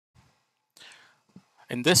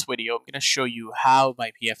In this video, I'm going to show you how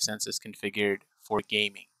my Pfsense is configured for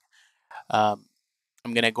gaming. I'm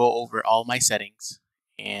going to go over all my settings,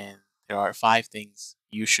 and there are 5 things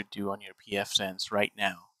you should do on your Pfsense right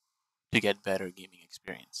now to get better gaming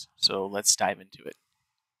experience. So let's dive into it.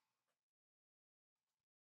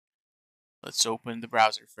 Let's open the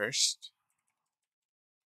browser first.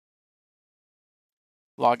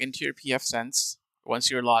 Log into your Pfsense.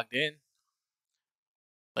 Once you're logged in,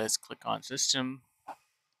 let's click on System,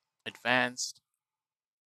 Advanced,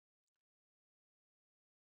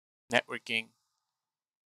 Networking.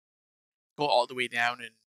 Go all the way down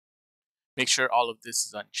and make sure all of this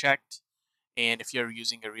is unchecked. And if you're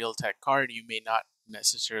using a Realtek card, you may not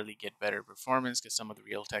necessarily get better performance because some of the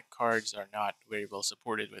Realtek cards are not very well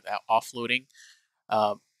supported without offloading.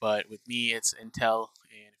 But with me, it's Intel,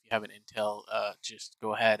 and if you have an Intel, just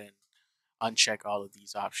go ahead and uncheck all of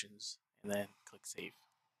these options and then click Save.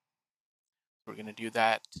 We're going to do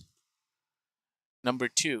that. Number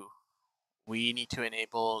 2, we need to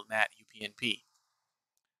enable NAT UPnP.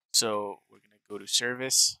 So we're going to go to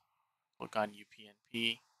Service, click on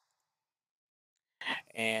UPnP,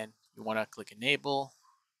 and you want to click Enable.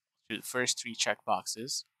 Do the first 3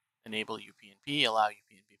 checkboxes: enable UPnP, allow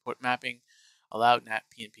UPnP port mapping, allow NAT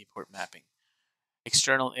PNP port mapping.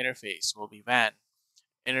 External interface will be WAN.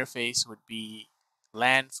 Interface would be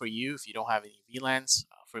LAN for you if you don't have any VLANs.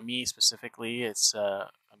 For me specifically, it's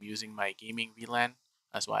I'm using my gaming VLAN.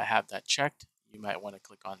 That's why I have that checked. You might want to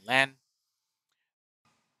click on LAN.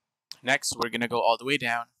 Next, we're going to go all the way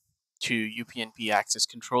down to UPnP access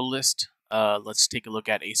control list. Let's take a look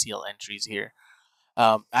at ACL entries here.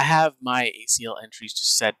 I have my ACL entries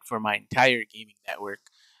set for my entire gaming network,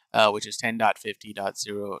 which is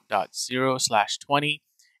 10.50.0.0/20,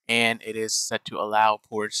 and it is set to allow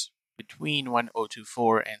ports between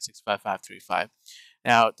 1024 and 65535.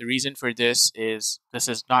 Now, the reason for this is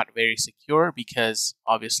not very secure because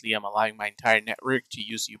obviously I'm allowing my entire network to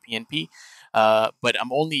use UPnP, but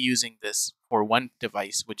I'm only using this for one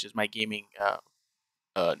device, which is my gaming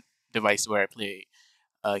device where I play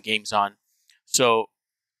games on. So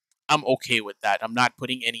I'm okay with that. I'm not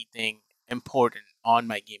putting anything important on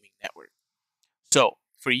my gaming network. So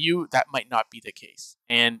for you, that might not be the case.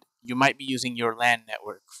 And you might be using your LAN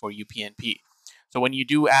network for UPnP. So when you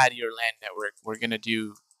do add your LAN network, we're going to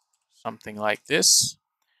do something like this.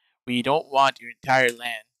 We don't want your entire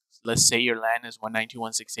LAN. Let's say your LAN is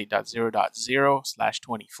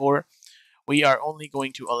 192.168.0.0/24. We are only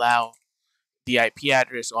going to allow the IP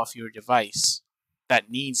address of your device that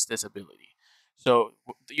needs this ability. So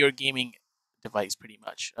your gaming device, pretty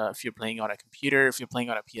much. If you're playing on a computer, if you're playing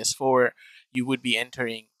on a PS4, you would be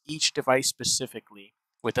entering each device specifically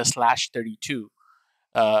with a /32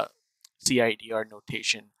 CIDR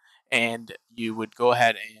notation, and you would go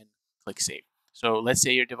ahead and click Save. So let's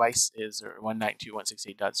say your device is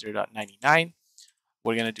 192.168.0.99.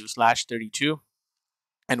 We're going to do /32,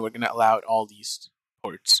 and we're going to allow all these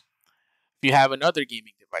ports. If you have another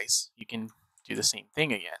gaming device, you can do the same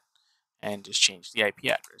thing again and just change the IP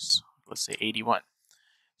address. Let's say 81.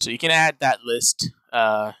 So you can add that list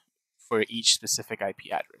for each specific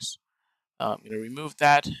IP address. I'm going to remove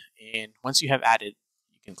that, and once you have added,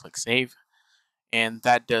 you can click Save, and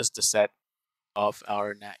that does the set of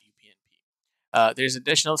our NAT UPnP. There's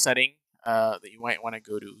additional setting that you might want to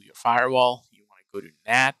go to your firewall. You want to go to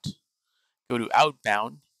NAT, go to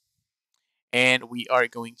Outbound, and we are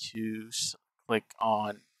going to click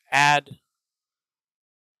on Add,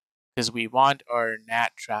 because we want our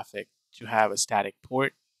NAT traffic to have a static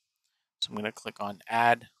port. So I'm going to click on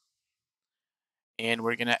Add, and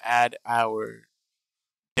we're going to add our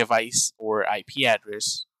device or IP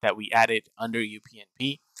address that we added under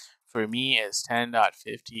UPnP. For me, it's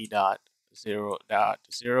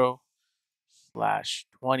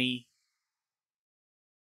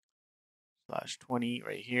 10.50.0.0/20/20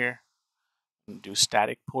 right here. And do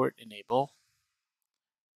static port enable,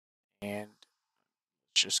 and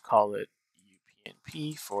just call it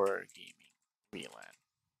UPnP for gaming VLAN.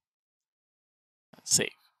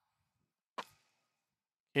 Save.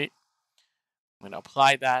 Okay, I'm going to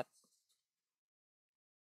apply that.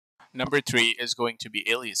 Number 3 is going to be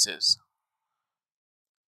aliases.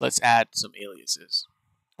 Let's add some aliases.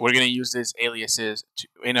 We're going to use these aliases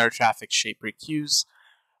in our traffic shaper queues.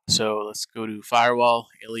 So let's go to Firewall,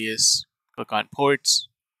 Alias, click on Ports.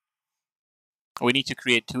 We need to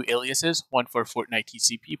create 2 aliases, one for Fortnite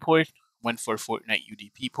TCP port, one for Fortnite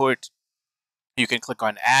UDP port. You can click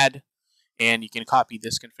on Add, and you can copy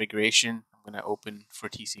this configuration. I'm going to open for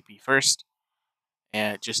TCP first,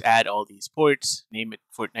 and just add all these ports, name it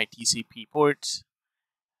Fortnite TCP ports,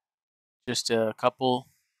 just a couple,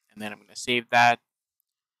 and then I'm going to save that.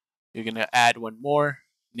 You're going to add one more,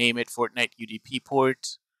 name it Fortnite UDP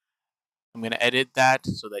port. I'm going to edit that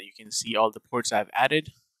so that you can see all the ports I've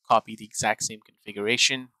added. Copy the exact same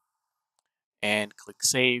configuration and click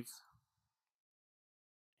save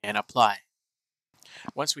and apply.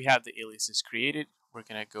 Once we have the aliases created, we're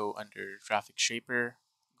going to go under Traffic Shaper,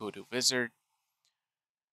 go to Wizard.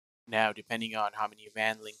 Now, depending on how many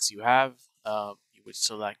WAN links you have, you would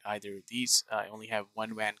select either of these. I only have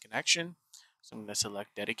one WAN connection, so I'm going to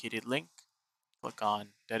select Dedicated Link. Click on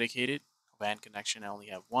Dedicated. WAN connection, I only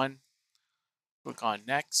have one. Click on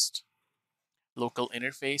Next. Local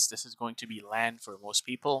interface, this is going to be LAN for most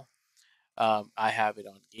people. I have it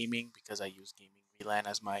on gaming because I use gaming VLAN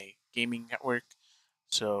as my gaming network.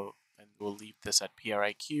 So, and we'll leave this at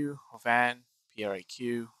PRIQ, WAN,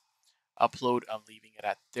 PRIQ. Upload, I'm leaving it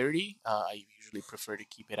at 30. I usually prefer to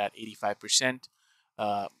keep it at 85%.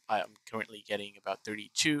 I'm currently getting about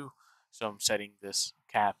 32, so I'm setting this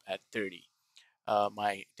cap at 30.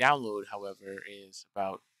 My download, however, is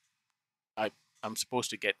about, I'm supposed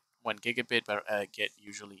to get 1 gigabit, but I get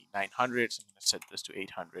usually 900, so I'm going to set this to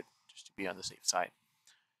 800 just to be on the safe side.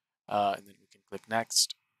 And then we can click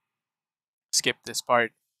next. Skip this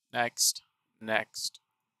part, next, next,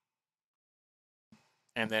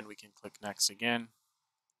 and then we can click next again.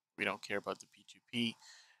 We don't care about the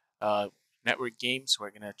P2P. Network games, we're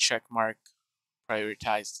going to check mark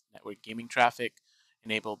prioritize network gaming traffic,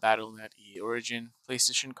 enable Battle.net, EA Origin,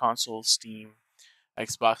 PlayStation Console, Steam,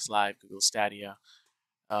 Xbox Live, Google Stadia,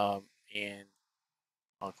 and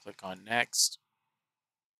I'll click on next.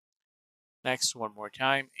 Next one more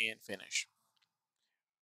time and finish.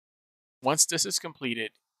 Once this is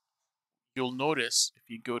completed, you'll notice if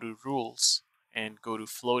you go to rules and go to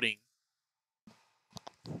floating,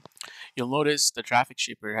 you'll notice the traffic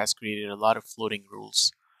shaper has created a lot of floating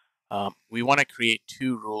rules. We want to create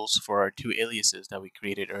 2 rules for our 2 aliases that we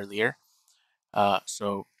created earlier.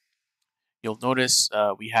 So you'll notice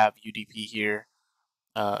we have UDP here.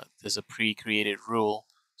 There's a pre-created rule.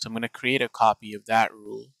 So I'm going to create a copy of that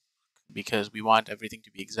rule because we want everything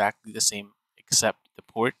to be exactly the same except the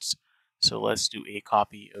ports. So let's do a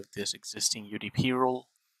copy of this existing UDP rule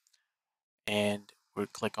and we'll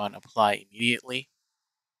click on apply immediately.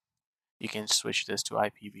 You can switch this to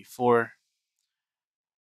IPv4.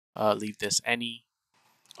 Leave this any.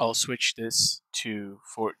 I'll switch this to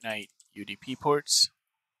Fortnite UDP ports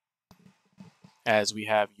as we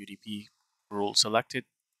have UDP rule selected.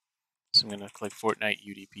 So I'm going to click Fortnite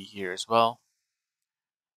UDP here as well.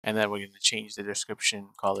 And then we're going to change the description,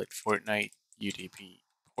 call it Fortnite UDP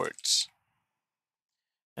ports.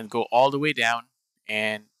 And go all the way down,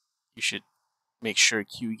 and you should make sure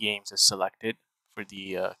Q Games is selected for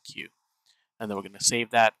the queue. And then we're going to save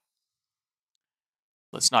that.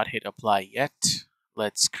 Let's not hit apply yet.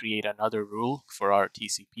 Let's create another rule for our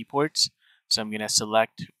TCP ports. So I'm going to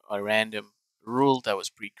select a random rule that was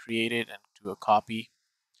pre-created and do a copy.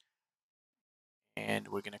 And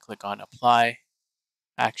we're going to click on apply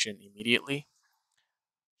action immediately.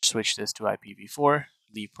 Switch this to IPv4,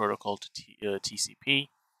 leave protocol to TCP.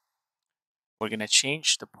 We're going to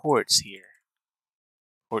change the ports here.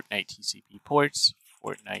 Fortnite TCP ports,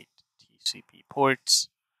 Fortnite TCP ports,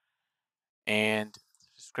 and the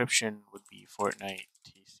description would be Fortnite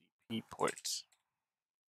TCP ports.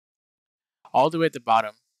 All the way at the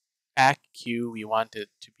bottom, ACQ, we want it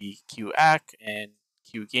to be QAC, and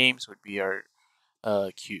Q Games would be our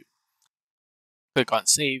queue. Click on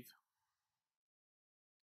save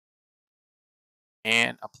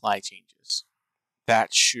and apply changes.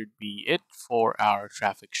 That should be it for our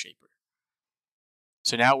traffic shaper.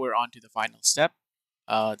 So now we're on to the final step.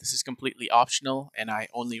 This is completely optional and I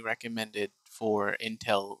only recommend it for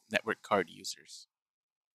Intel network card users.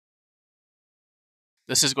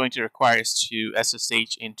 This is going to require us to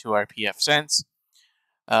SSH into our Pfsense.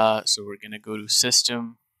 So we're going to go to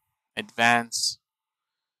System, Advanced,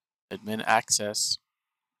 Admin Access,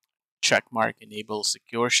 checkmark Enable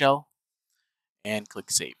Secure Shell, and click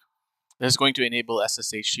Save. This is going to enable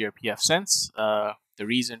SSH to your Pfsense. The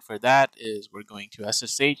reason for that is we're going to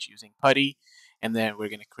SSH using PuTTY, and then we're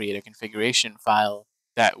going to create a configuration file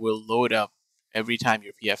that will load up every time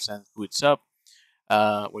your Pfsense boots up.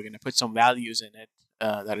 We're going to put some values in it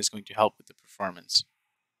that is going to help with the performance.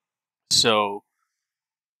 So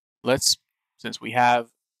since we have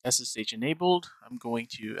SSH enabled, I'm going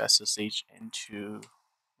to SSH into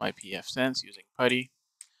my Pfsense using PuTTY.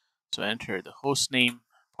 So enter the host name,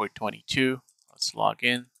 port 22. Let's log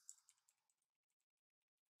in.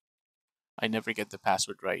 I never get the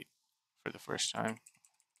password right for the first time.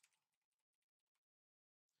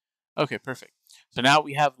 Okay, perfect. So now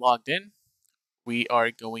we have logged in. We are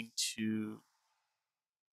going to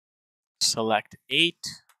select 8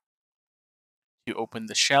 to open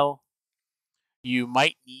the shell. You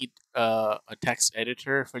might need a text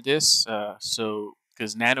editor for this,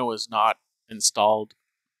 because Nano is not installed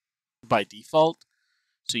by default,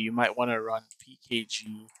 so you might want to run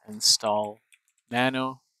pkg install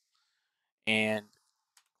Nano and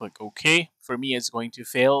click OK. For me, it's going to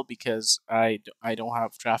fail because I don't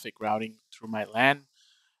have traffic routing through my LAN.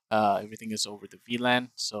 Everything is over the VLAN,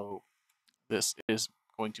 so this is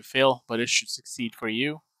going to fail, but it should succeed for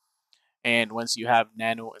you. And once you have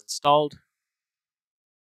Nano installed,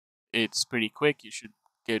 it's pretty quick. You should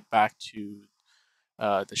get back to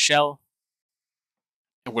the shell,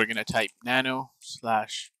 and we're going to type nano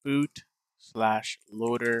 /boot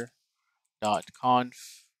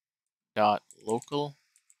 /loader.conf.local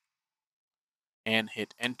and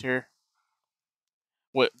hit enter.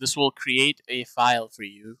 This will create a file for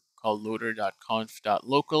you called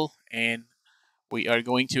loader.conf.local, and we are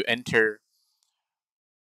going to enter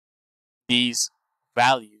these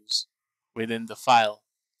values within the file.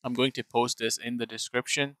 I'm going to post this in the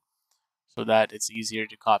description so that it's easier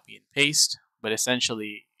to copy and paste, but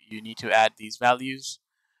essentially you need to add these values.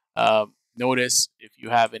 Notice if you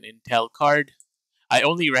have an Intel card, I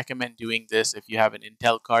only recommend doing this if you have an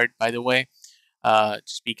Intel card, by the way,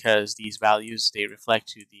 just because these values, they reflect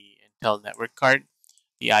to the Intel network card.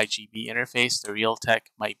 The IGB interface, the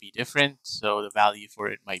Realtek might be different, so the value for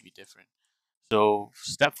it might be different. So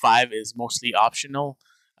step 5 is mostly optional,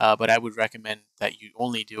 but I would recommend that you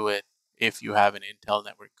only do it if you have an Intel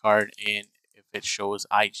network card and if it shows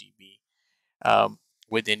IGB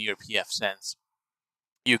within your Pfsense.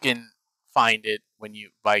 You can find it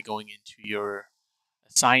by going into your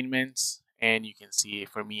assignments, and you can see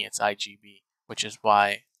for me it's IGB, which is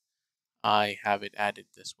why I have it added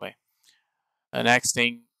this way. The next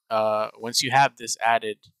thing, once you have this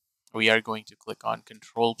added, we are going to click on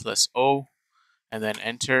Control+O and then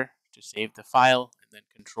enter to save the file, and then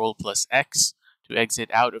Control+X to exit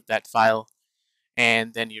out of that file.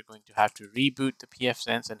 And then you're going to have to reboot the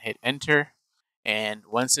Pfsense and hit enter. And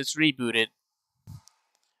once it's rebooted,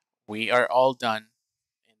 we are all done.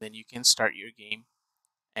 And then you can start your game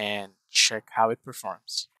and check how it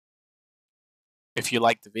performs. If you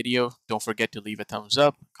liked the video, don't forget to leave a thumbs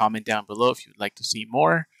up, comment down below if you'd like to see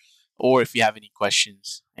more, or if you have any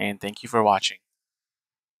questions. And thank you for watching.